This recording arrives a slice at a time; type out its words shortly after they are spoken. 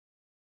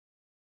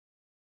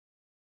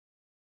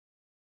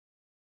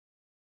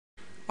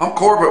I'm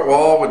Corbett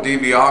Wall with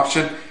DV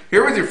Auction,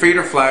 here with your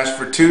feeder flash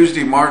for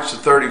Tuesday, March the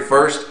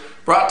 31st,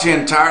 brought to you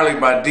entirely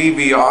by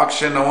DV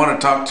Auction. I want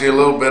to talk to you a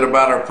little bit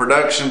about our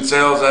production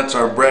sales. That's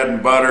our bread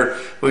and butter.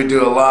 We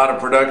do a lot of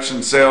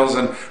production sales,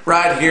 and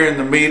right here in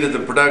the meat of the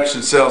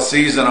production sale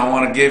season, I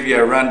want to give you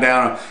a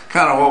rundown of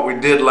kind of what we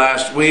did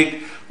last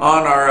week.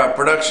 On our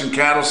production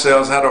cattle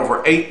sales, had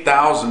over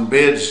 8,000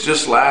 bids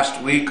just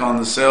last week on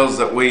the sales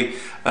that we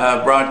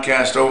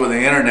broadcast over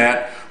the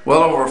internet.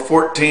 Well over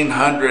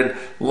 1,400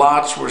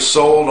 lots were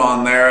sold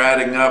on there,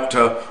 adding up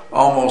to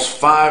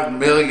almost $5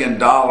 million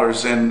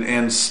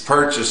in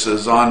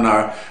purchases on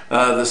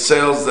the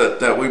sales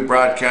that we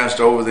broadcast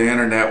over the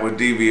internet with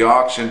DV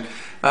Auction.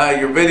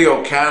 Your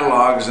video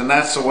catalogs, and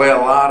that's the way a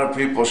lot of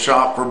people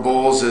shop for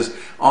bulls, is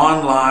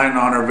online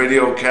on our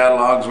video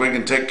catalogs. We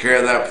can take care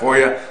of that for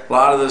you. A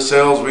lot of the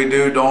sales we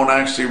do don't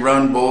actually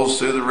run bulls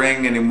through the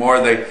ring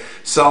anymore. They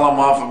sell them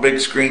off a big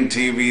screen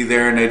TV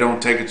there, and they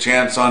don't take a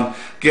chance on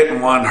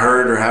getting one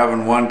hurt or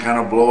having one kind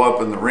of blow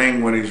up in the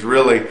ring when he's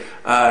really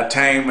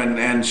tame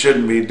and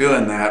shouldn't be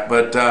doing that.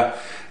 But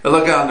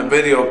look on the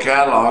video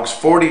catalogs,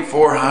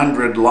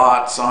 4,400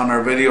 lots on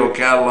our video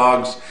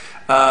catalogs.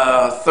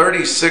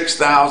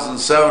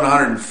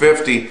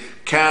 36,750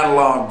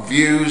 catalog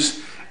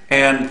views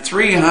and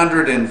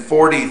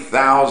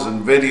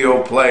 340,000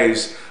 video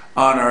plays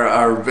on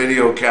our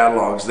video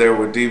catalogs there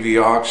with DV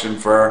Auction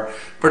for our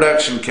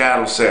production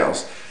cattle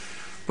sales.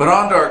 But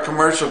on to our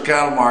commercial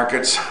cattle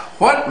markets,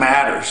 what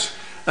matters?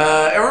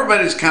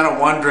 Everybody's kind of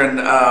wondering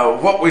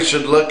what we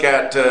should look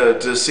at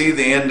to see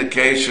the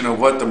indication of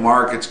what the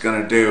market's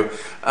going to do.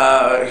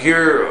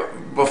 Here,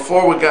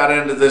 before we got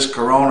into this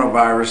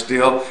coronavirus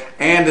deal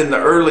and in the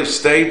early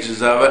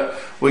stages of it,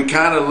 we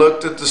kind of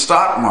looked at the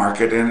stock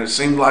market, and it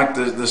seemed like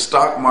the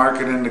stock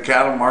market and the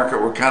cattle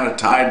market were kind of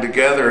tied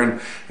together, and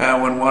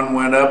when one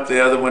went up,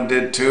 the other one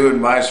did too,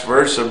 and vice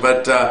versa.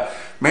 But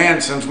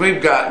man, since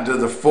we've gotten to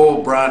the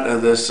full brunt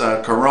of this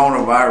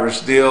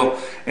coronavirus deal,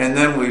 and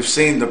then we've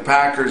seen the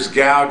packers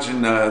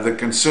gouging the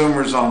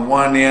consumers on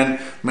one end,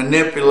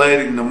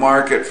 manipulating the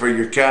market for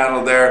your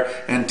cattle there,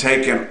 and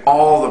taking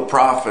all the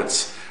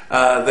profits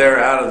there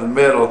out of the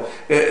middle,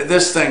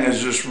 this thing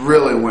has just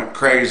really went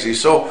crazy.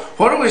 So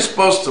what are we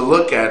supposed to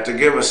look at to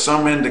give us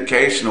some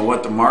indication of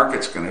what the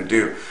market's going to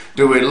do?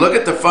 Do we look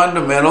at the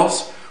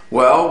fundamentals?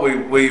 Well,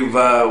 we've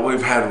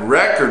had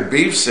record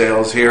beef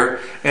sales here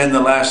in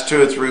the last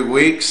 2 or 3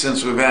 weeks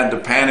since we've had the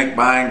panic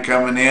buying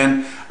coming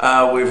in.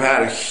 We've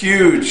had a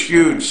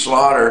huge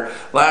slaughter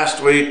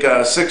last week,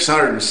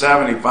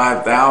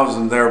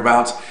 675,000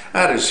 thereabouts.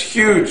 That is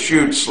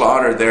huge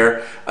slaughter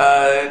there.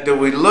 Do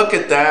we look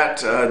at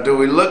that? Do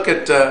we look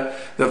at the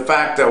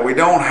fact that we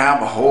don't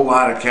have a whole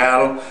lot of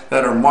cattle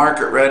that are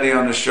market ready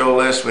on the show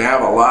list? We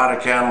have a lot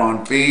of cattle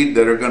on feed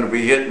that are going to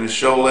be hitting the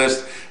show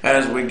list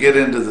as we get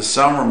into the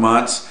summer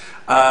months.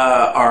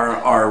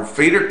 Our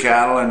feeder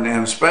cattle and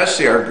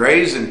especially our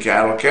grazing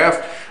cattle,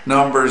 calf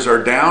numbers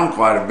are down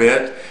quite a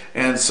bit.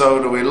 And so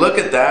do we look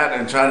at that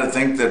and try to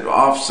think that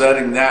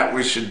offsetting that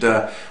we should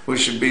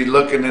be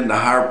looking into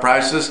higher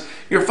prices?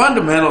 Your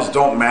fundamentals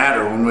don't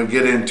matter when we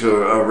get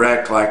into a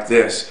wreck like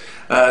this.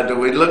 Do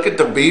we look at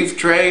the beef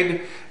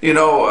trade? You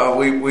know,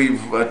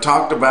 we've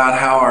talked about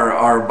how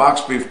our box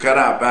beef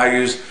cutout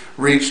values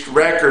reached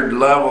record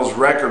levels,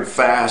 record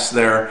fast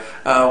there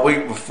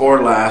week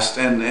before last,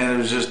 and it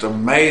was just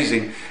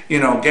amazing. You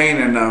know,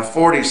 gaining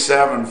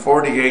 47,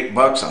 48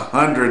 bucks a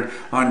hundred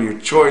on your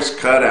choice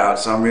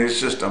cutouts. I mean,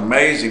 it's just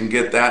amazing.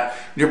 Get that.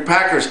 Your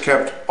packers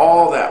kept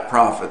all that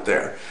profit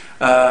there.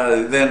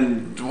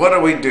 Then what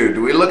do?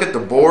 Do we look at the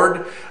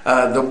board?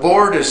 The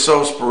board is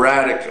so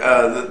sporadic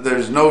that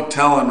there's no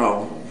telling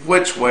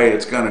which way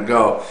it's going to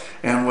go.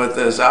 And with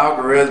this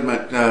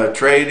algorithmic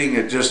trading,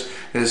 it just,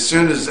 as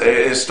soon as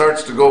it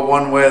starts to go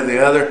one way or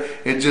the other,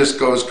 it just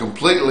goes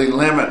completely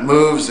limit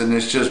moves, and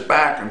it's just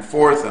back and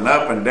forth and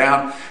up and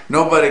down.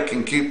 Nobody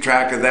can keep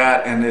track of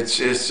that, and it's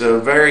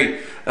very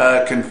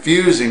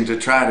confusing to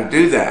try to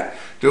do that.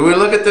 Do we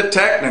look at the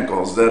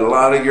technicals that a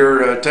lot of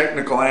your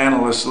technical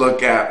analysts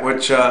look at,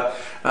 which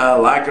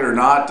like it or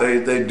not,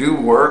 they do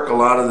work a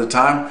lot of the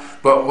time.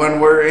 But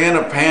when we're in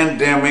a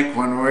pandemic,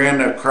 when we're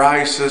in a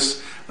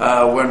crisis,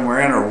 when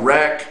we're in a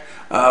wreck,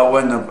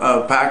 when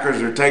the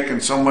packers are taking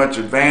so much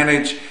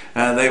advantage,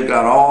 they've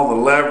got all the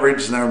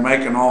leverage and they're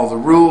making all the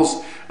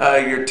rules,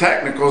 your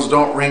technicals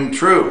don't ring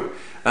true.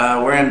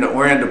 We're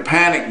into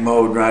panic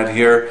mode right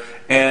here.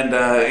 And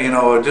you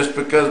know, just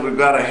because we've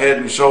got a head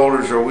and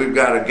shoulders or we've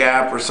got a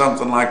gap or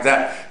something like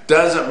that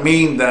doesn't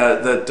mean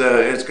that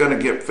it's going to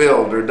get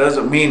filled, or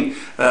doesn't mean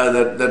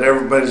that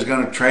everybody's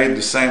going to trade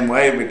the same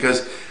way,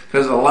 because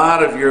a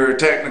lot of your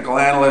technical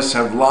analysts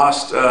have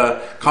lost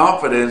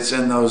confidence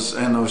in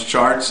those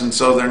charts, and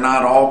so they're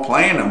not all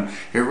playing them.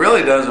 It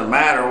really doesn't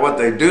matter what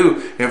they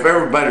do if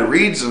everybody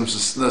reads them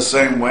the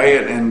same way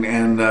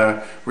and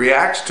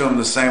reacts to them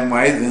the same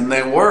way, then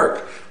they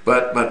work.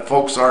 But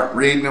folks aren't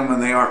reading them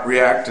and they aren't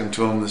reacting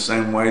to them the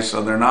same way,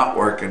 so they're not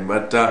working.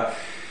 But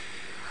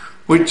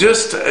we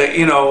just,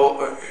 you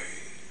know,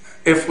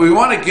 if we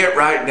want to get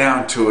right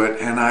down to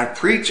it, and I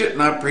preach it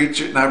and I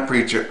preach it and I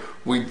preach it,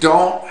 we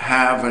don't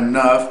have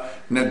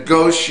enough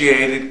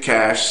negotiated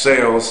cash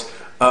sales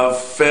of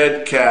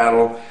fed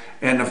cattle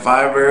in the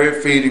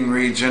 5-area feeding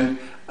region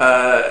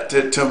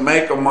to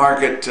make a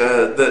market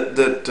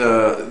that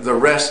the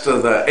rest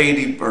of the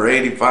 80 or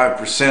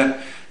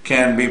 85%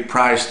 can be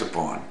priced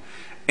upon.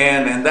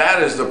 And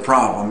that is the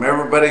problem.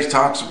 Everybody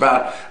talks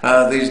about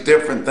these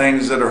different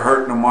things that are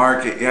hurting the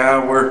market.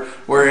 Yeah,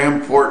 we're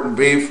importing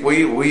beef.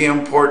 We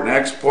import and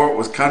export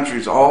with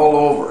countries all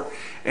over.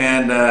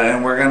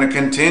 And we're going to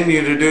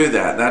continue to do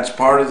that. That's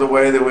part of the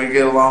way that we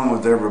get along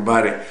with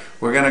everybody.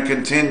 We're going to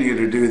continue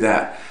to do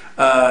that.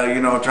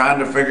 Trying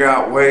to figure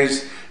out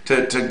ways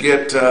to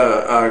get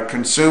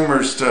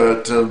consumers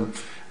to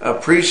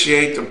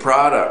appreciate the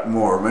product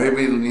more.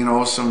 Maybe,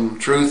 some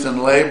truth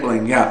in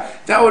labeling. Yeah,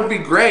 that would be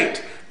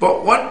great.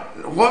 But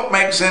what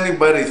makes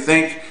anybody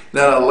think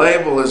that a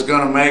label is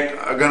going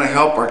to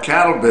help our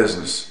cattle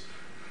business?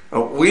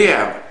 We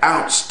have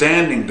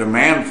outstanding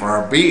demand for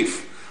our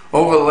beef.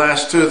 Over the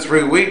last 2 or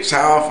 3 weeks,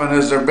 how often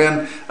has there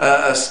been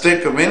a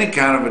stick of any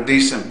kind of a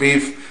decent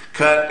beef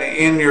cut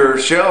in your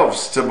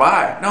shelves to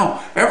buy? No,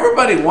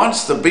 everybody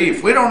wants the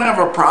beef. We don't have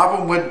a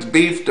problem with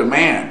beef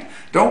demand.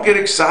 Don't get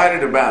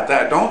excited about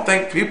that. Don't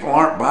think people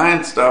aren't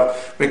buying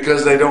stuff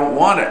because they don't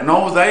want it.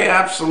 No, they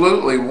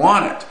absolutely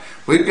want it.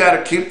 We've got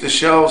to keep the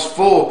shelves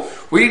full.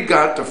 We've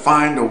got to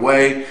find a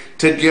way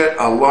to get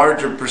a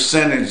larger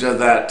percentage of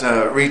that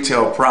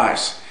retail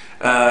price.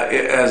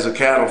 As a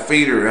cattle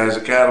feeder, as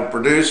a cattle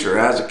producer,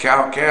 as a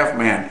cow-calf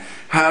man.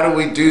 How do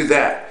we do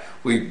that?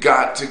 We've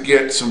got to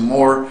get some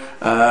more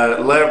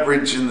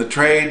leverage in the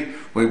trade.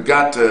 We've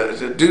got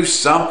to do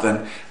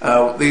something.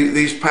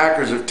 These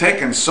packers have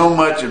taken so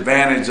much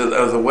advantage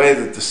of the way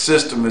that the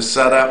system is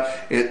set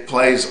up. It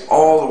plays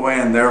all the way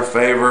in their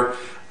favor.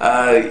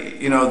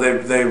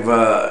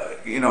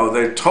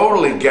 They've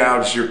totally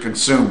gouged your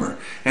consumer,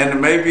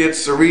 and maybe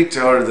it's the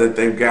retailer that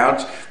they've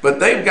gouged, but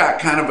they've got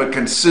kind of a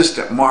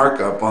consistent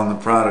markup on the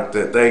product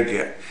that they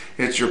get.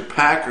 It's your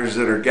packers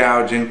that are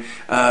gouging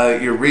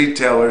your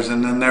retailers,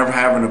 and then they're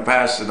having to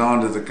pass it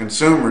on to the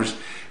consumers.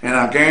 And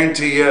I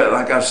guarantee you,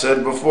 like I've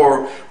said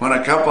before, when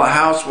a couple of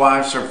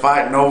housewives are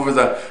fighting over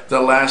the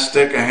last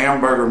stick of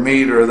hamburger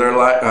meat, or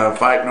they're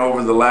fighting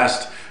over the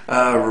last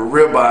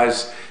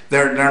ribeyes,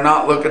 they're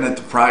not looking at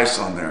the price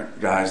on there,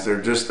 guys. They're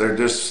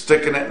just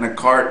sticking it in a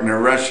cart, and they're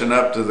rushing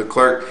up to the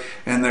clerk,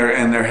 and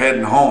they're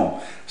heading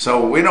home.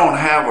 So we don't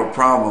have a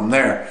problem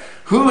there.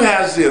 Who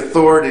has the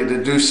authority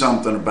to do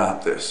something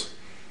about this?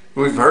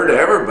 We've heard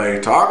everybody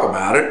talk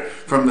about it,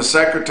 from the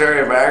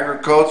Secretary of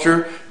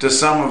Agriculture to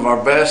some of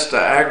our best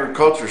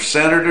agriculture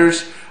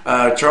senators.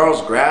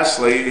 Charles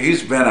Grassley,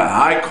 he's been an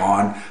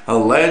icon, a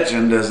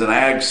legend as an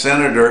ag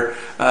senator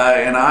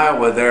in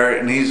Iowa there,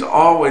 and he's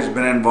always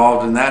been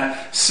involved in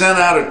that. Sent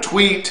out a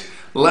tweet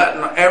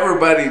letting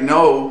everybody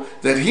know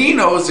that he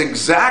knows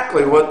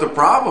exactly what the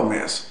problem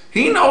is.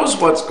 He knows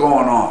what's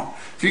going on.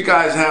 If you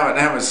guys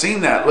haven't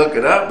seen that, look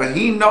it up, but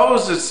he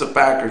knows it's the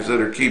packers that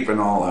are keeping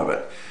all of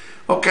it.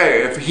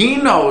 Okay, if he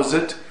knows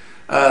it,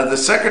 the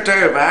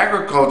Secretary of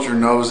Agriculture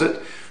knows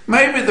it,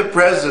 maybe the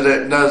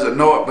President doesn't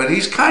know it, but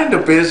he's kind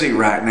of busy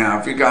right now,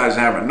 if you guys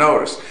haven't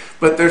noticed.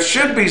 But there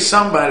should be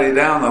somebody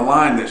down the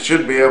line that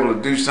should be able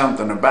to do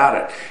something about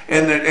it.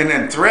 And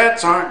then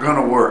threats aren't going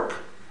to work,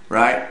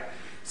 right?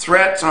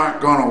 Threats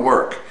aren't going to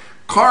work.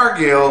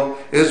 Cargill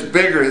is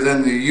bigger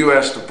than the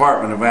U.S.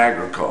 Department of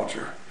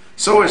Agriculture.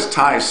 So is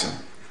Tyson.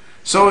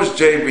 So is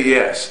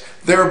JBS.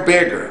 They're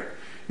bigger.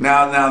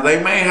 Now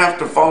they may have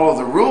to follow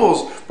the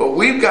rules, but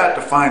we've got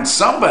to find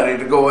somebody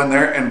to go in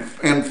there and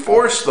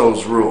enforce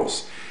those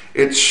rules.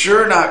 It's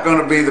sure not going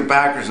to be the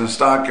Packers and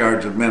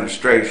Stockyards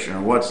Administration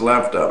or what's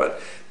left of it.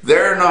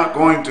 They're not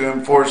going to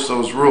enforce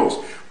those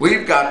rules.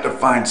 We've got to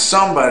find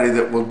somebody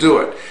that will do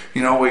it.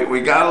 We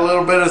got a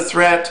little bit of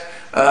threat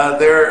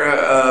there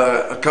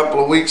a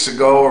couple of weeks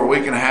ago, or a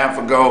week and a half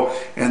ago,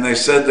 and they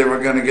said they were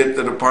going to get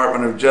the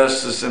Department of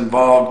Justice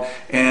involved,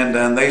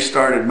 and they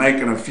started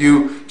making a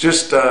few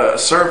just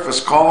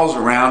surface calls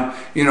around,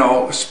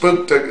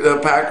 spooked the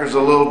Packers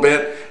a little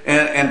bit,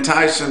 and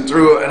Tyson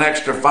threw an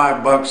extra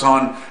 $5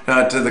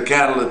 on to the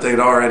cattle that they'd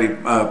already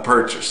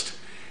purchased.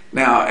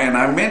 Now, and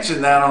I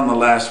mentioned that on the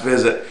last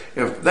visit,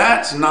 if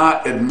that's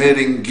not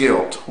admitting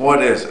guilt,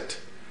 what is it?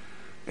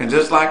 And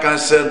just like I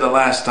said the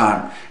last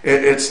time,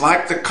 it's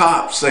like the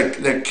cops.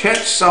 They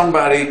catch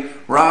somebody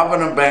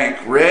robbing a bank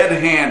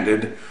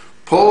red-handed,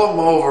 pull them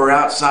over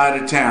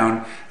outside of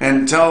town,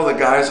 and tell the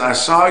guys, I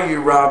saw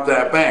you rob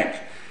that bank.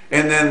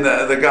 And then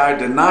the guy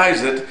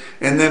denies it,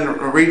 and then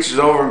reaches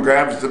over and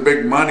grabs the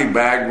big money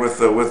bag with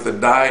the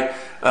dye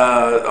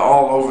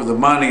all over the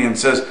money, and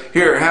says,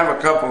 here, have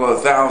a couple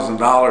of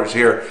 $1,000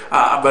 here,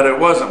 but it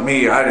wasn't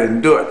me, I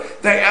didn't do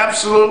it. They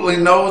absolutely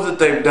know that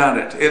they've done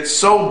it. It's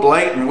so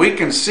blatant. We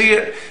can see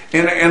it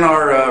in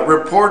our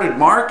reported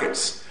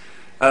markets.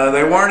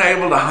 They weren't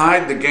able to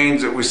hide the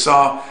gains that we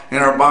saw in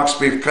our box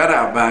beef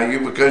cutout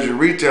value because your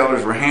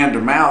retailers were hand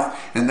to mouth,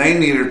 and they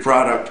needed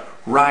product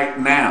right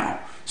now.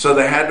 So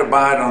they had to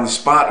buy it on the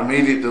spot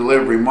immediate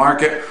delivery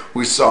market.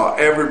 We saw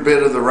every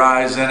bit of the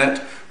rise in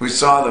it. We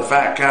saw the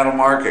fat cattle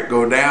market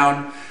go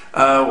down.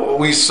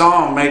 We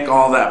saw them make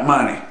all that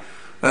money.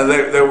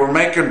 They were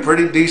making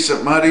pretty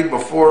decent money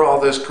before all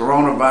this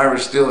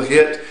coronavirus deal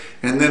hit,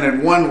 and then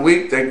in 1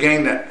 week they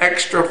gained an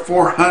extra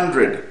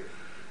 400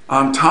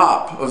 on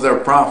top of their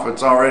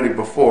profits already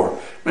before,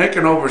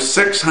 making over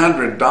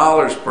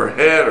 $600 per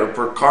head or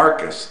per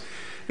carcass.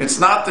 It's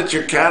not that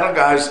your cattle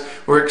guys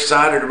were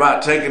excited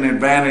about taking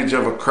advantage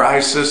of a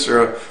crisis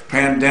or a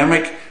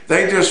pandemic.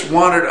 They just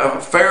wanted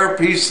a fair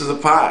piece of the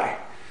pie.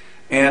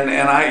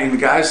 And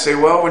guys say,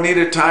 well, we need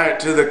to tie it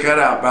to the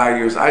cutout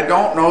values. I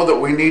don't know that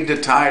we need to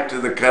tie it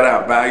to the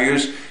cutout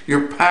values.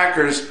 Your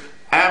packers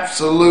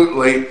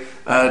absolutely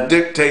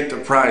dictate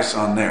the price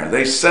on there.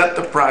 They set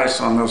the price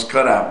on those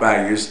cutout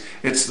values.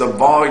 It's the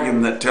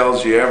volume that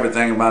tells you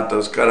everything about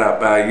those cutout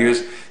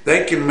values.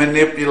 They can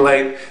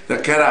manipulate the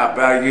cutout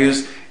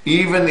values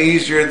even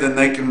easier than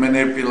they can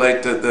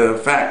manipulate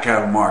the fat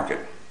cattle market.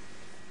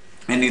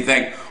 And you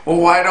think, well,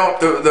 why don't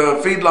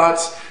the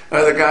feedlots,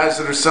 the guys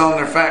that are selling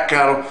their fat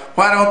cattle,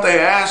 why don't they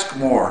ask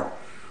more?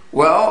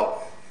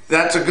 Well,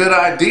 that's a good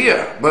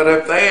idea, but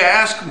if they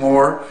ask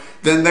more,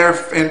 then they're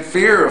in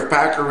fear of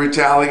packer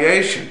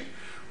retaliation,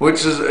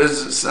 which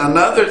is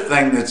another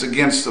thing that's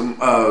against the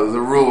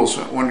rules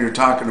when you're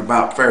talking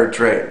about fair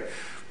trade.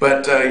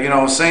 But,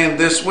 saying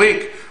this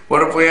week,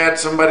 what if we had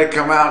somebody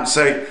come out and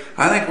say,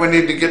 I think we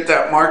need to get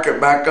that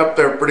market back up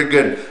there pretty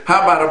good.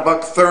 How about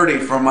 $1.30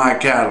 for my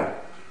cattle?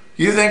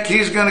 You think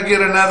he's going to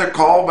get another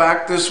call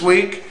back this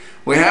week?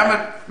 We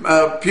haven't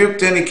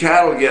puked any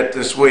cattle yet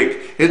this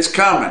week. It's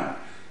coming.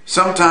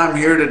 Sometime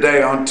here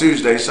today on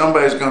Tuesday,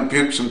 somebody's going to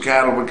puke some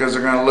cattle because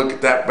they're going to look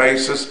at that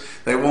basis.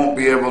 They won't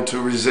be able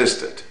to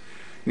resist it.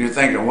 You're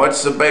thinking,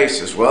 what's the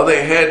basis? Well,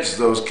 they hedged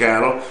those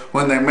cattle.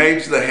 When they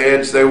made the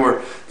hedge, they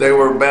were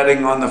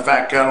betting on the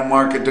fat cattle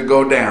market to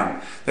go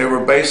down. They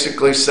were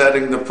basically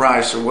setting the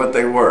price of what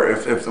they were.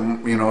 If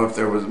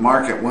there was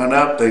market went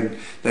up,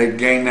 they'd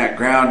gain that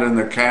ground in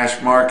the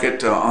cash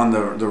market on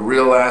the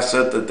real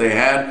asset that they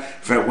had.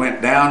 If it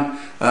went down,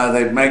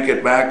 they'd make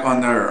it back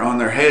on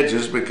their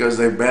hedges because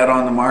they bet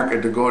on the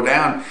market to go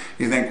down.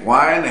 You think,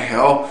 why in the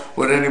hell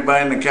would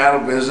anybody in the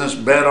cattle business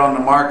bet on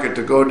the market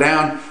to go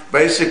down?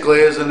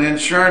 Basically as an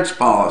insurance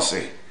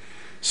policy.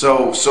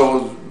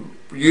 So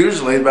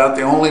usually about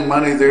the only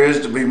money there is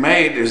to be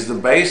made is the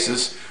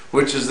basis,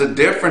 which is the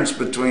difference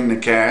between the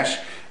cash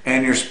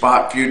and your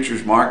spot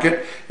futures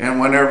market. And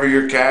whenever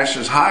your cash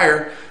is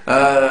higher,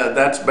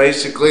 that's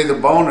basically the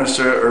bonus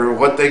or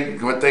what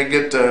they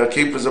get to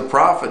keep as a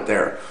profit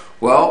there.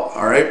 Well,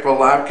 our April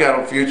live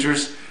cattle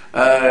futures,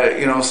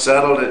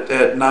 settled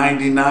at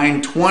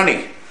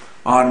 99.20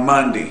 on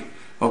Monday.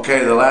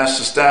 Okay, the last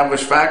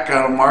established fat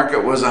cattle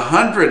market was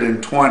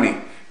 120.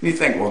 You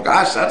think, well,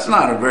 gosh, that's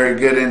not a very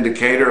good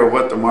indicator of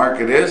what the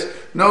market is.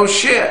 No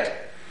shit.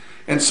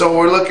 And so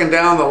we're looking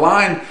down the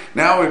line.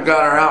 Now we've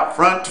got our out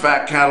front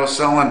fat cattle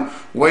selling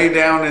way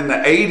down in the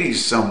 80s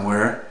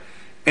somewhere.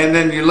 And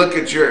then you look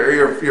at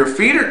your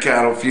feeder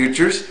cattle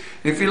futures.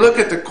 If you look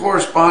at the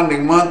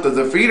corresponding month of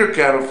the feeder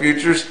cattle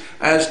futures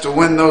as to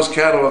when those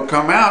cattle will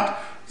come out,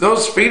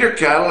 those feeder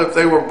cattle, if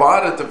they were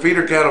bought at the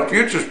feeder cattle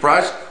futures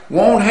price,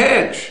 won't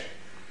hedge.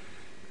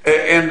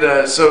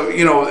 And so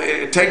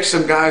it takes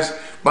some guys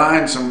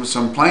buying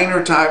some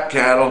plainer type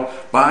cattle,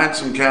 buying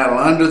some cattle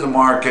under the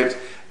market,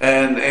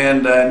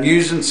 and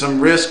using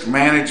some risk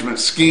management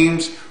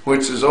schemes,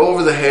 which is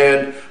over the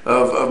head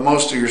of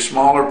most of your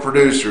smaller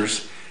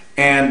producers.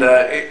 And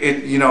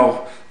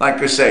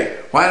like I say,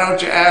 why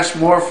don't you ask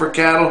more for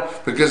cattle?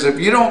 Because if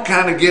you don't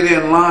kind of get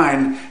in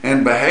line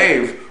and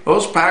behave,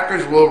 those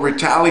packers will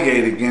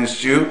retaliate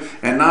against you,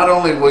 and not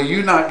only will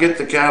you not get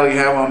the cattle you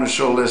have on the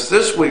show list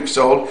this week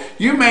sold,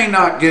 you may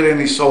not get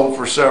any sold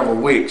for several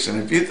weeks.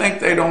 And if you think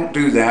they don't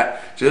do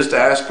that, just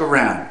ask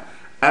around.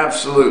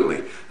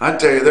 Absolutely. I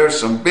tell you, there's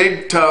some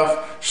big,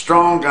 tough,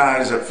 strong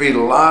guys that feed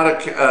a lot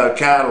of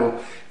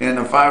cattle in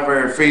the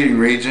 5-area feeding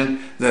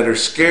region that are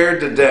scared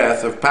to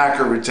death of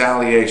packer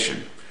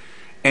retaliation.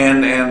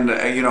 And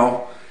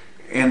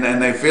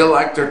they feel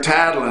like they're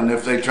tattling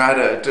if they try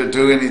to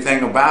do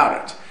anything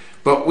about it.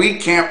 But we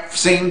can't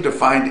seem to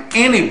find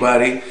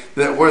anybody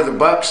where the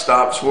buck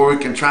stops where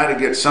we can try to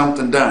get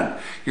something done.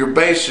 Your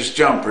basis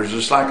jumpers,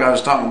 just like I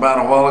was talking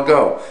about a while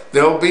ago,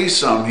 there'll be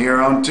some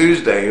here on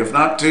Tuesday. If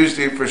not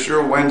Tuesday, for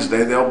sure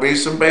Wednesday, there'll be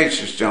some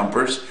basis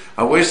jumpers.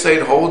 I wish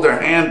they'd hold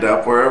their hand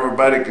up where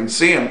everybody can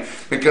see them,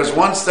 because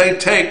once they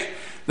take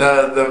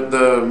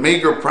the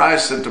meager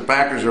price that the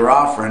packers are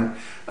offering,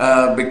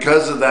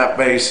 because of that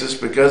basis,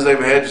 because they've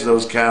hedged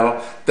those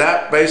cattle,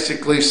 that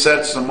basically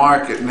sets the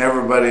market and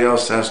everybody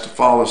else has to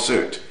follow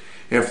suit.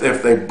 If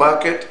they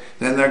buck it,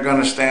 then they're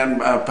going to stand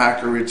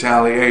packer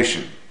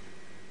retaliation.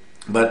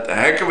 But the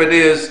heck of it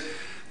is,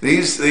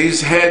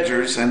 these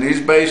hedgers and these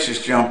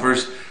basis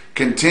jumpers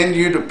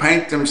continue to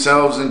paint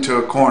themselves into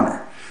a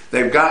corner.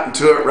 They've gotten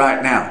to it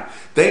right now.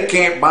 They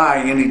can't buy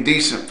any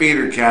decent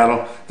feeder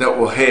cattle that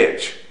will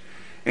hedge.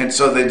 And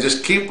so they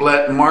just keep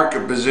letting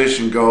market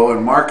position go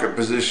and market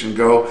position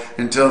go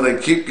until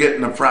they keep getting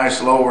the price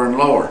lower and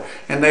lower.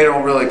 And they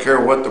don't really care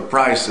what the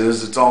price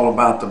is. It's all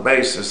about the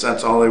basis.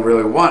 That's all they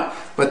really want.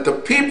 But the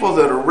people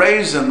that are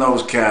raising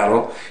those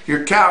cattle,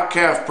 your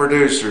cow-calf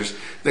producers,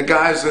 the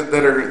guys that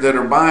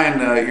are buying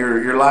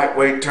your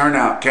lightweight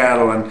turnout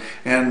cattle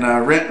and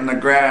renting the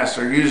grass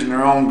or using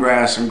their own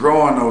grass and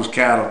growing those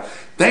cattle,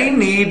 they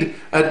need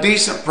a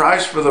decent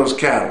price for those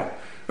cattle.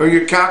 Or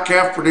your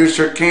cow-calf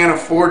producer can't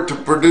afford to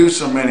produce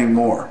them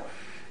anymore.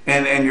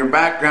 And your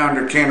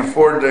backgrounder can't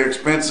afford the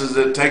expenses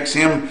that it takes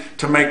him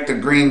to make the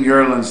green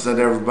yearlings that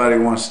everybody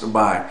wants to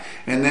buy.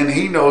 And then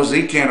he knows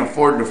he can't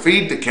afford to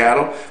feed the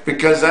cattle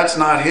because that's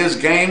not his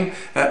game.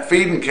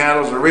 Feeding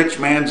cattle is a rich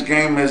man's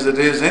game as it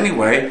is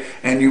anyway.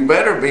 And you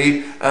better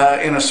be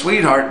in a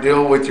sweetheart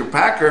deal with your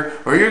packer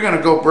or you're going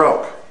to go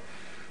broke.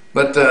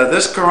 But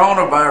this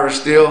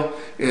coronavirus deal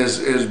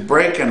is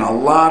breaking a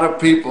lot of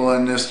people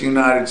in this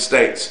United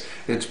States.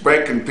 It's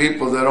breaking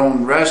people that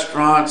own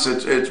restaurants.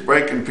 It's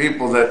breaking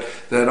people that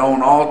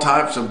own all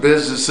types of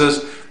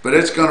businesses. But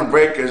it's going to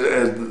break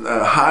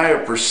a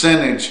higher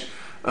percentage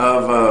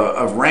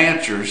of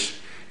ranchers.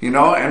 You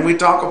know, and we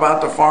talk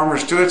about the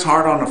farmers too. It's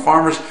hard on the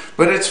farmers,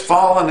 but it's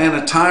fallen in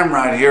a time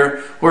right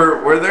here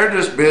where they're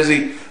just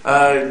busy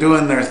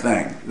doing their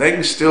thing. They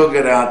can still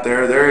get out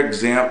there. They're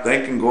exempt.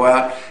 They can go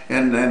out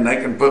and they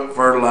can put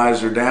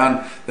fertilizer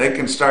down. They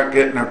can start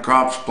getting their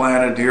crops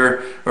planted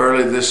here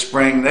early this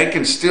spring. They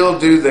can still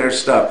do their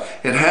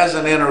stuff. It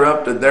hasn't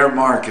interrupted their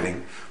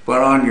marketing.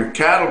 But on your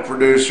cattle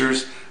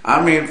producers,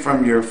 I mean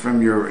from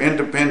your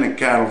independent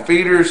cattle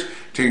feeders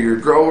to your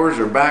growers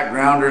or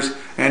backgrounders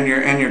and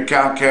your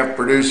cow-calf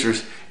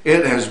producers,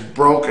 it has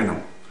broken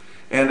them.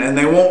 And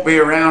they won't be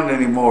around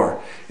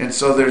anymore. And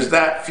so there's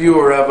that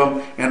fewer of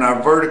them, and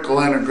our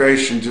vertical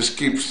integration just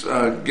keeps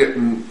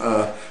getting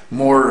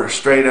more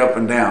straight up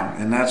and down.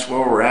 And that's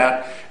where we're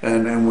at.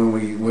 And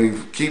when we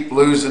keep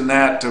losing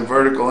that to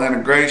vertical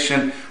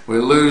integration, we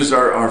lose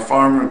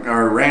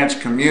our ranch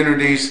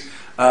communities.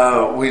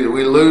 We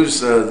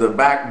lose the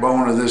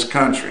backbone of this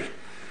country.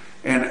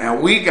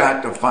 And we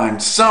got to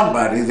find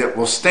somebody that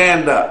will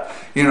stand up.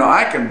 You know,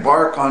 I can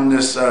bark on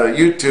this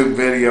YouTube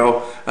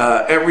video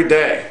every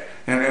day.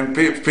 And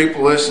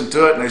people listen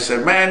to it and they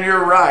say, man,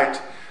 you're right.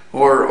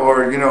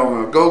 Or you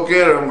know, go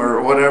get them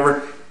or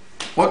whatever.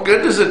 What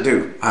good does it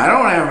do? I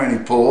don't have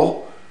any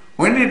pull.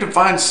 We need to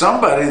find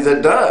somebody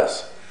that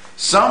does.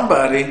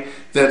 Somebody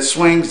that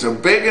swings a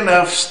big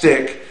enough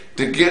stick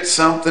to get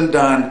something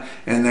done,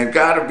 and they've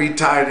got to be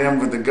tied in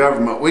with the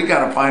government. We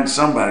got to find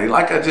somebody.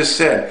 Like I just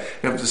said,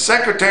 if the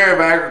Secretary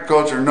of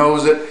Agriculture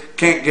knows it,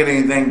 can't get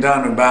anything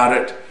done about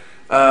it,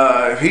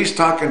 if he's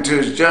talking to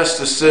his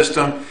justice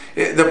system,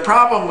 the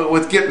problem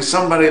with getting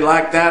somebody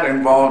like that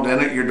involved in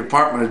it, your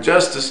Department of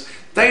Justice,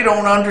 they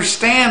don't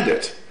understand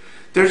it.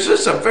 There's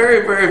just a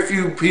very, very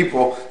few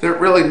people that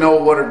really know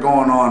what are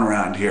going on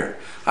around here.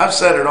 I've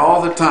said it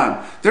all the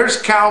time. There's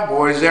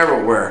cowboys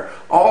everywhere.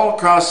 All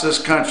across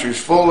this country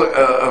is full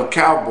of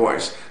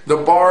cowboys. The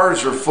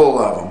bars are full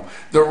of them.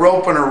 The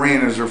roping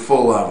arenas are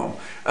full of them.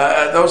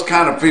 Those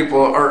kind of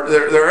people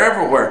they're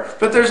everywhere.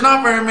 But there's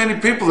not very many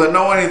people that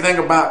know anything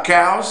about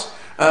cows,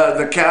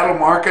 the cattle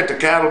market, the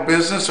cattle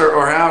business,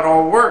 or how it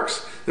all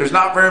works. There's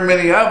not very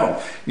many of them.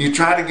 You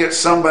try to get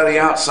somebody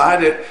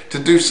outside it to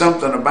do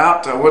something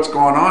about what's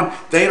going on,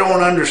 they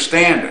don't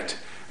understand it.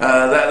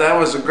 That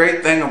was a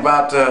great thing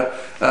about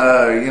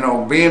you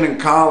know, being in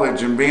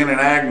college and being an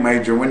ag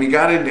major. When you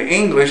got into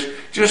English,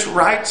 just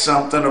write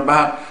something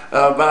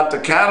about the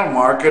cattle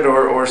market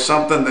or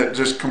something that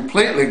just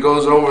completely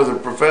goes over the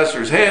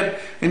professor's head,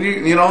 and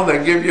you know,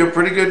 they give you a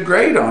pretty good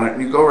grade on it,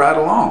 and you go right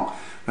along.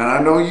 And I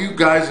know you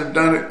guys have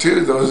done it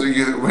too, those of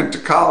you that went to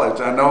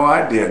college. I know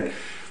I did.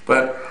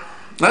 But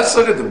let's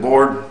look at the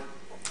board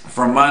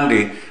for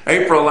Monday.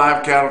 April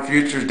live cattle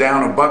futures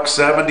down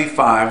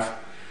 $1.75.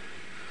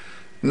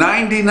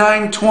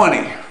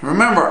 99.20.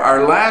 Remember,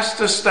 our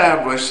last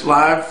established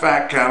live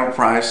fat cattle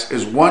price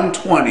is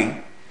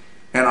 120,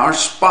 and our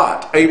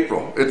spot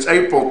April, it's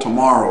April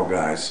tomorrow,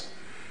 guys,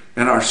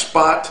 and our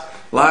spot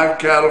live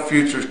cattle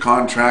futures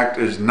contract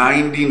is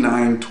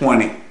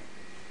 99.20.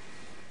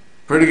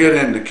 Pretty good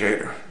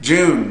indicator.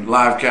 June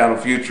live cattle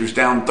futures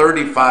down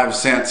 35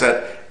 cents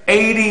at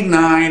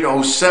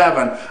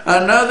 89.07.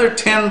 Another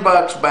 10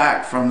 bucks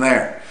back from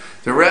there.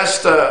 The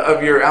rest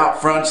of your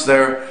out fronts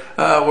there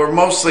were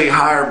mostly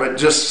higher, but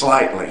just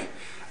slightly.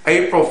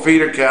 April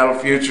feeder cattle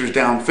futures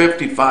down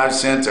 55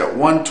 cents at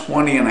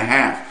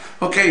 120.5.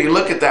 Okay, you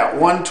look at that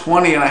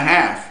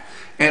 120.5,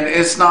 and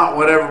it's not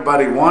what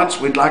everybody wants.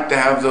 We'd like to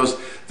have those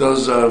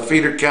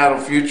feeder cattle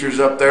futures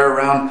up there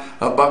around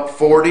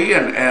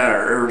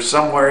 $1.40 or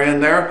somewhere in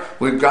there.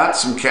 We've got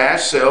some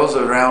cash sales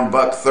at around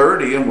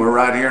 $1.30, and we're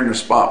right here in the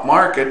spot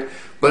market.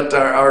 But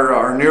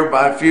our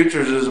nearby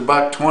futures is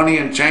 $1.20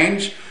 and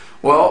change.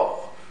 Well,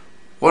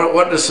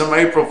 what does some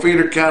April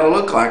feeder cattle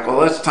look like? Well,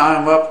 let's tie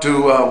them up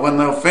to when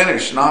they'll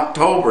finish in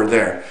October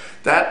there.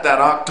 That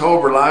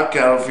October live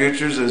cattle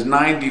futures is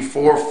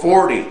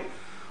 94.40.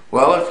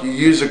 Well, if you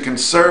use a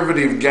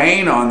conservative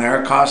gain on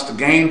there, cost of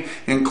gain,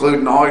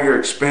 including all your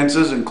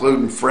expenses,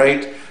 including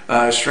freight,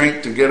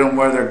 shrink to get them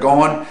where they're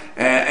going,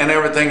 and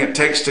everything it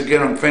takes to get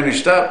them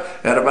finished up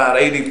at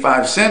about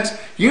 85 cents,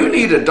 you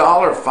need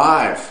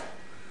 $1.05.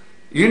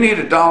 You need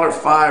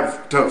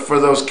 $1.05 for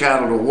those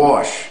cattle to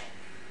wash.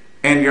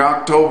 And your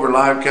October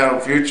live cattle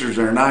futures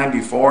are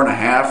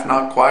 94.5,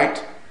 not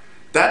quite.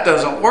 That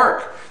doesn't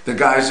work. The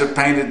guys have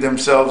painted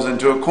themselves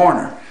into a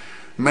corner.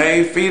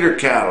 May feeder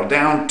cattle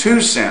down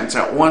 2 cents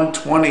at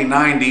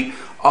 120.90.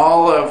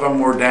 All of them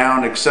were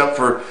down except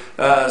for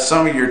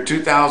some of your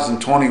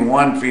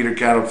 2021 feeder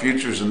cattle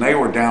futures, and they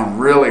were down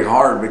really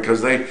hard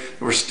because they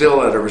were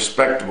still at a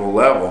respectable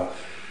level.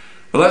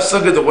 But let's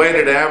look at the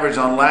weighted average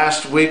on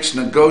last week's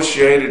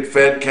negotiated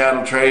fed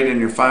cattle trade in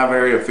your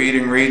 5-area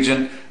feeding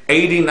region.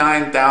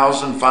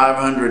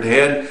 89,500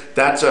 head.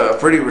 That's a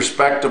pretty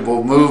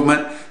respectable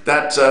movement.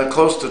 That's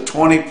close to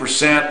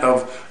 20%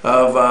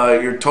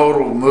 of your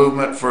total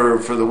movement for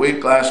the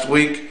week last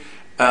week.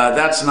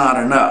 That's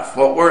not enough.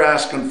 What we're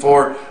asking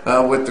for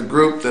with the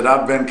group that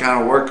I've been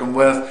kind of working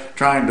with,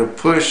 trying to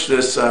push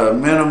this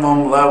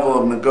minimum level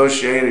of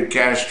negotiated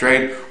cash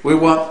trade, we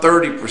want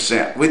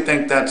 30%. We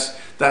think that's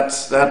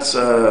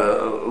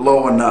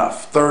low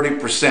enough,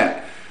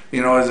 30%.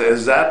 You know,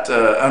 is that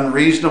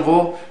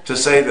unreasonable to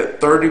say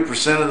that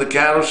 30% of the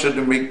cattle should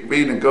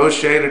be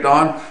negotiated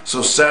on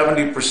so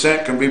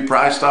 70% can be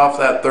priced off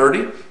that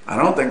 30? I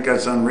don't think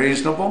that's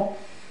unreasonable.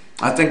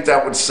 I think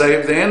that would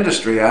save the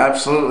industry. I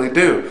absolutely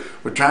do.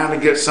 We're trying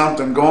to get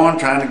something going,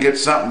 trying to get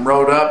something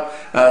rode up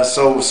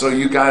so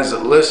you guys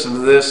that listen to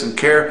this and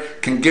care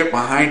can get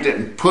behind it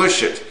and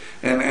push it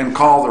and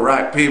call the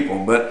right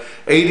people. But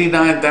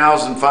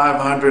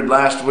 89,500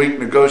 last week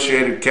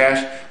negotiated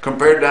cash.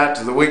 Compared that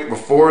to the week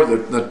before,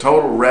 the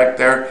total wreck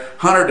there,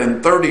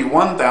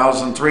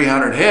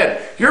 131,300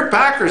 head. Your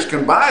packers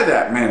can buy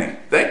that many.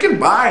 They can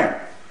buy them.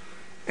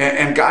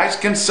 And guys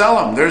can sell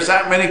them. There's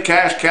that many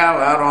cash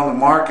cattle out on the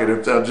market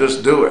if they'll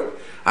just do it.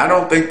 I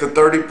don't think the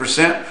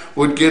 30%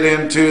 would get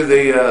into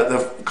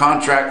the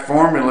contract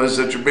formulas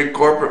that your big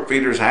corporate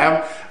feeders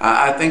have.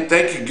 I think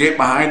they could get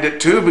behind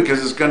it too,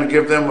 because it's going to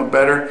give them a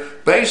better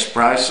base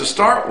price to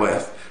start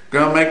with.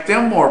 Going to make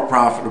them more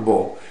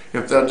profitable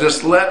if they'll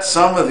just let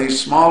some of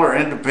these smaller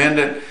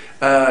independent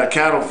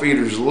cattle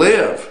feeders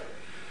live.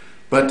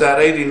 But that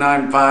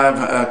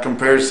 89.5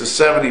 compares to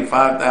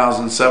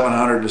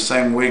 75,700 the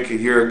same week a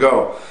year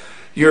ago.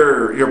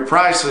 Your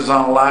prices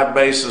on a live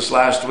basis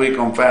last week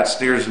on fat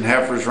steers and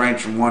heifers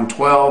range from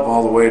 112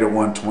 all the way to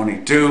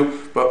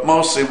 122, but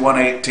mostly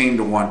 118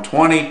 to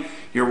 120.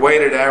 Your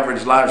weighted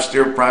average live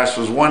steer price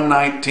was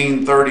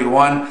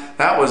 $119.31.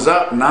 That was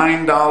up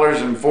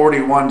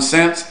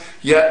 $9.41,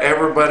 yet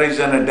everybody's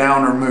in a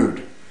downer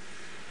mood.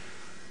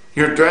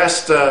 Your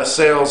dressed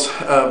sales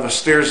of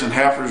steers and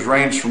heifers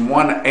range from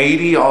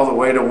 180 all the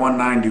way to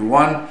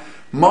 191,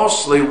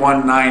 mostly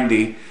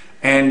 190,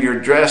 and your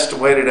dressed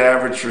weighted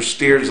average for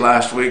steers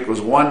last week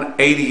was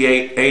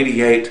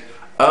 188.88,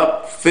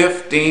 up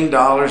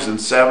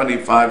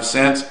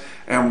 $15.75,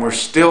 and we're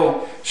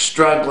still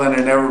struggling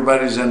and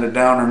everybody's in a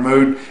downer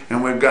mood,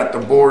 and we've got the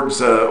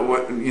boards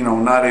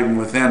not even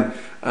within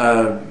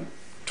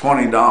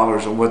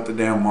 $20 of what the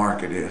damn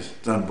market is.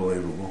 It's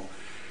unbelievable.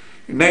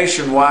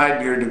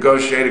 Nationwide, your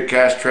negotiated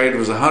cash trade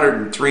was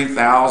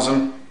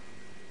 103,000,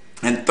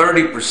 and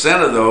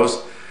 30% of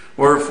those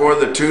were for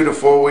the 2 to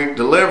 4 week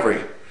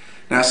delivery.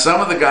 Now,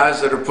 some of the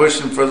guys that are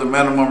pushing for the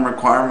minimum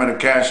requirement of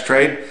cash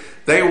trade,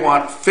 they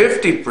want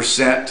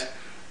 50%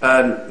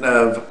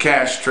 of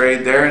cash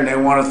trade there, and they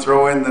want to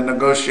throw in the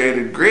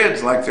negotiated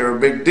grids like they're a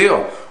big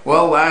deal.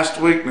 Well,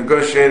 last week,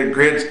 negotiated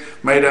grids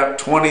made up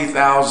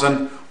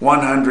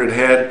 20,100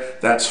 head.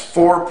 That's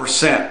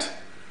 4%.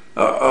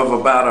 Of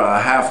about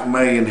a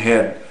 500,000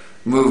 head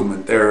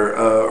movement there,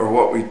 or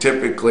what we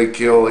typically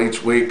kill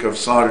each week of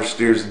slaughter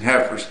steers and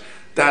heifers.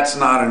 That's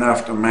not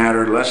enough to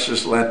matter. Let's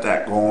just let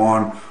that go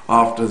on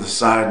off to the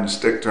side and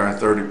stick to our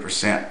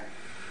 30%.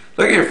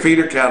 Look at your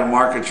feeder cattle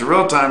markets. Your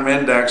real-time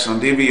index on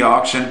DV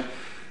auction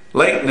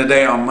late in the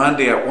day on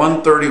Monday at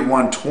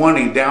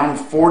 131.20, down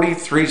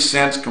 43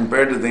 cents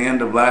compared to the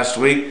end of last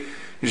week.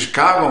 Your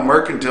Chicago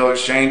Mercantile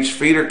Exchange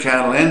feeder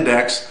cattle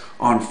index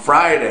on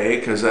Friday,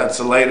 because that's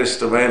the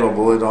latest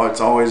available. It's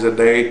always a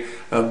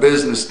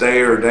business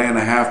day or a day and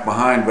a half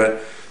behind,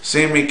 but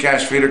CME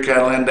Cash Feeder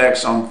Cattle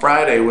Index on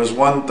Friday was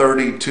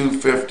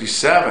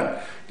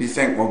 132.57. You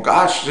think, well,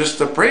 gosh, just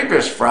the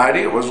previous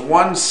Friday it was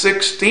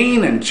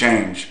 116 and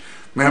change.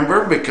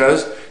 Remember,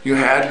 because you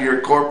had your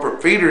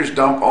corporate feeders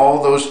dump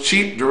all those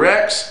cheap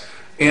directs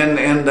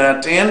in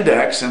that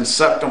index and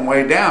sucked them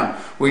way down.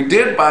 We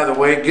did, by the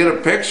way, get a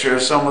picture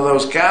of some of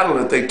those cattle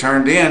that they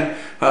turned in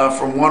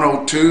from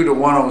 102 to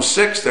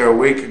 106 there a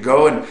week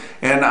ago,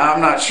 and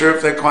I'm not sure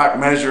if they quite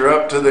measure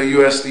up to the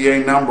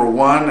USDA number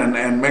 1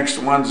 and mixed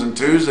 1s and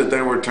 2s that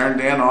they were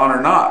turned in on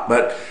or not.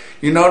 But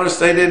you notice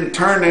they didn't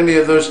turn any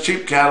of those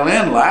cheap cattle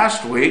in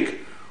last week.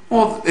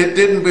 Well, it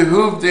didn't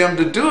behoove them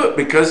to do it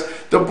because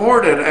the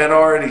board had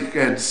already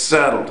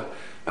settled.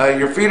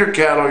 Your feeder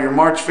cattle, your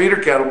March feeder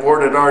cattle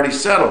board had already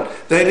settled.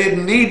 They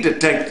didn't need to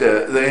take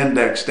the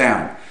index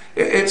down.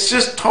 It's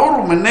just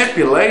total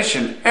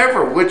manipulation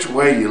every which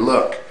way you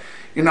look.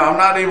 You know, I'm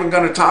not even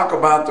going to talk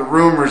about the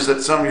rumors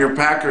that some of your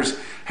packers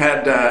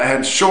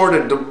had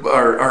shorted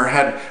or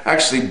had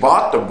actually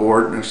bought the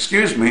board,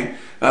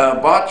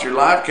 bought your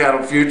live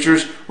cattle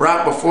futures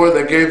right before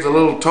they gave the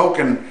little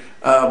token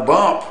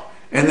bump,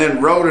 and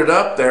then rode it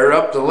up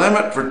the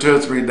limit for 2 or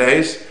 3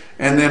 days,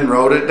 and then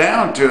rode it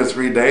down 2 or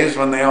 3 days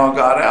when they all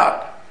got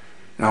out.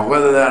 Now,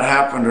 whether that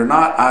happened or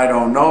not, I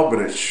don't know, but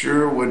it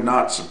sure would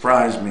not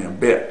surprise me a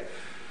bit.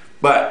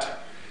 But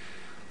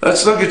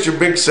let's look at your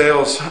big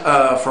sales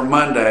for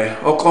Monday.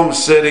 Oklahoma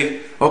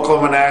City,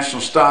 Oklahoma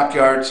National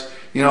Stockyards.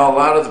 You know, a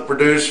lot of the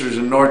producers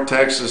in North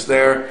Texas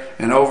there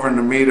and over in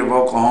the meat of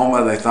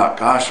Oklahoma, they thought,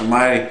 gosh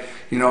almighty,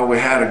 you know, we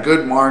had a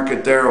good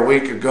market there a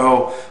week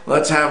ago.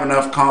 Let's have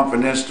enough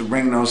confidence to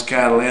bring those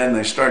cattle in.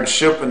 They started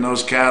shipping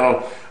those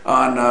cattle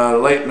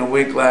on late in the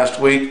week last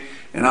week.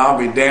 And I'll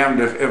be damned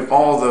if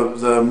all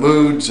the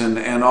moods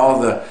and all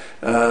the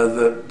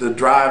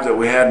drive that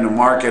we had in the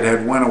market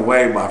had went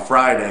away by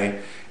Friday.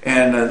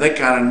 And they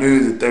kind of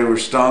knew that they were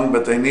stung,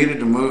 but they needed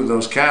to move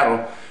those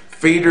cattle.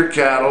 Feeder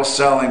cattle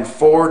selling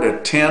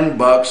 $4 to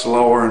 $10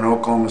 lower in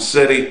Oklahoma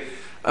City.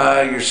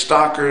 Your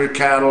stocker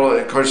cattle,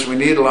 of course, we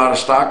need a lot of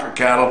stocker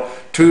cattle,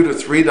 $2 to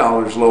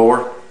 $3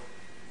 lower.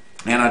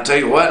 And I tell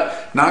you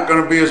what, not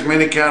going to be as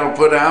many cattle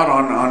put out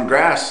on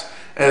grass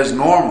as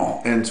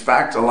normal. In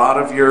fact, a lot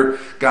of your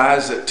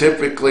guys that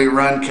typically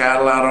run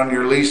cattle out on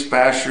your leased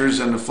pastures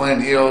in the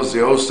Flint Hills,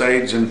 the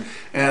Osage, and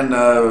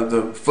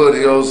the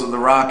foothills of the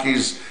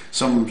Rockies,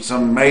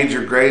 some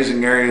major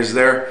grazing areas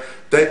there,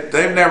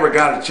 they've never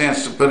got a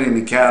chance to put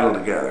any cattle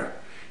together.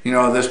 You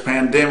know, this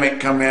pandemic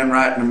come in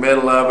right in the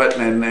middle of it,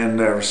 and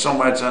there was so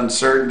much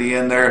uncertainty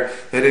in there,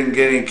 they didn't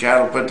get any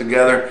cattle put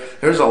together.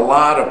 There's a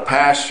lot of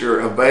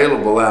pasture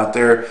available out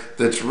there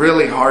that's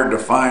really hard to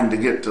find to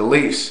get to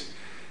lease.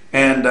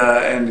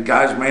 And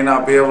guys may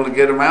not be able to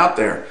get them out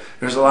there.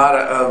 There's a lot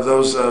of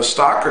those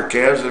stocker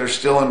calves that are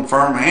still in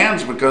firm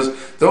hands because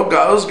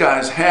those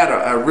guys had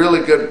a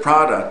really good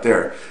product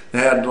there. They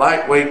had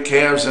lightweight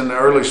calves in the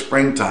early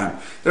springtime.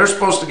 They're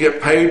supposed to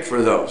get paid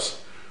for those.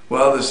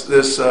 Well,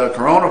 this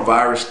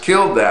coronavirus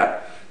killed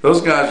that.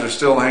 Those guys are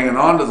still hanging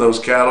on to those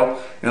cattle,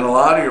 and a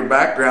lot of your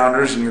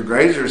backgrounders and your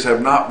grazers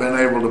have not been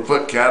able to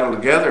put cattle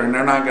together, and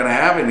they're not going to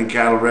have any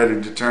cattle ready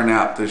to turn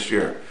out this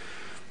year.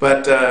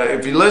 But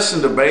if you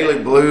listen to Bailey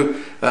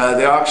Blue,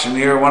 the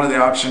auctioneer, one of the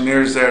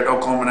auctioneers there at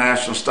Oklahoma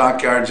National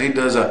Stockyards, he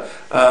does a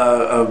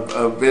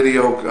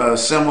video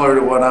similar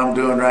to what I'm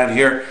doing right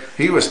here.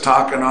 He was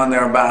talking on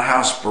there about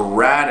how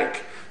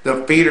sporadic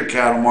the feeder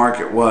cattle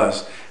market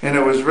was. And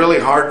it was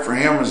really hard for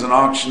him as an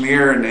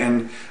auctioneer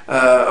and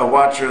a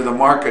watcher of the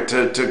market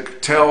to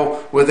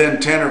tell within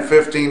 $10 or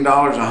 $15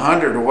 a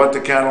hundred of what the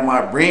cattle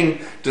might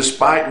bring,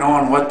 despite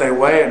knowing what they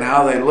weigh and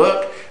how they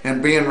look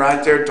and being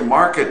right there to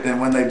market, and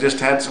when they just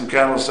had some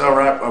cattle sell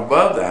right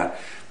above that.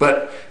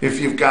 But if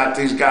you've got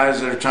these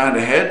guys that are trying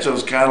to hedge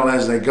those cattle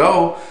as they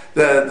go,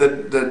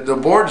 the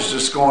board's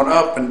just going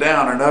up and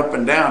down and up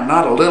and down,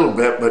 not a little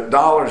bit, but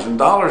dollars and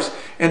dollars,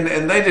 and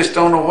they just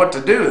don't know what to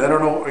do. They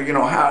don't know, you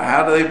know,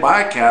 how do they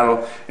buy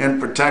cattle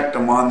and protect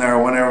them on there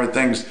when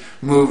everything's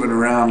moving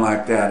around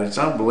like that. It's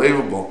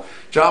unbelievable.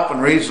 Joplin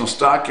Regional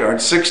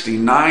Stockyard,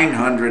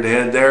 6,900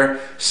 head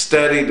there,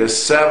 steady to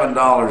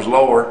 $7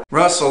 lower.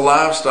 Russell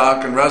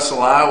Livestock in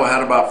Russell, Iowa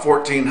had about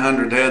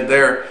 1,400 head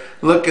there.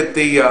 Look at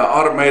the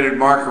automated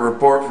market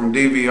report from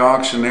DV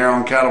Auction there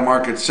on Cattle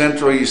Market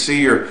Central. You see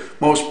your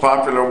most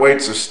popular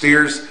weights of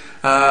steers.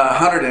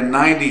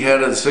 190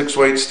 head of the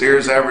 6-weight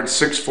steers, average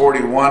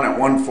 641 at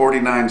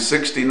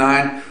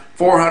 149.69.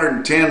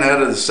 410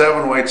 head of the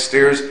 7-weight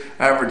steers,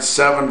 average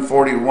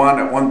 741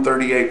 at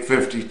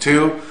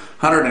 138.52.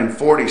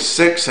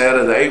 146 head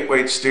of the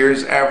 8-weight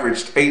steers,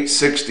 averaged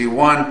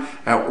 861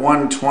 at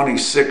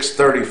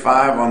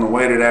 126.35 on the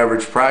weighted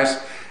average price.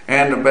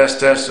 And the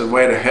best tested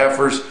weight of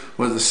heifers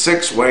with the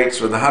 6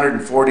 weights with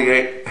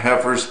 148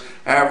 heifers,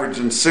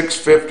 averaging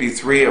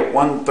 653 at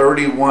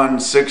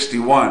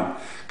 131.61.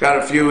 Got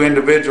a few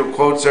individual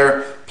quotes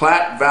there.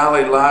 Platte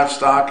Valley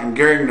Livestock in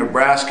Gering,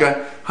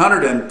 Nebraska,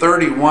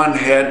 131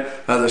 head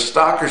of the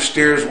stocker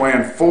steers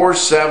weighing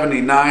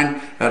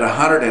 479 at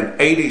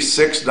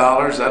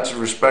 $186. That's a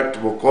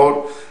respectable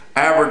quote.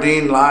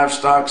 Aberdeen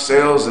Livestock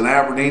Sales in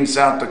Aberdeen,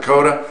 South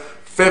Dakota,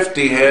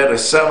 50 head of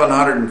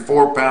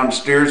 704-pound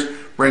steers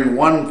bring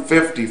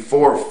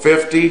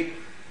 $154.50.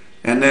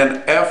 And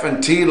then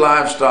F&T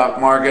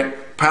Livestock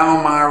Market,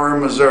 Palmyra,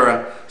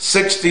 Missouri,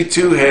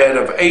 62 head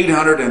of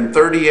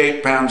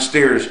 838-pound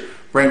steers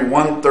bring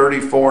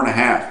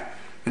 $134.50.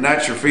 And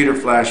that's your feeder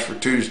flash for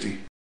Tuesday.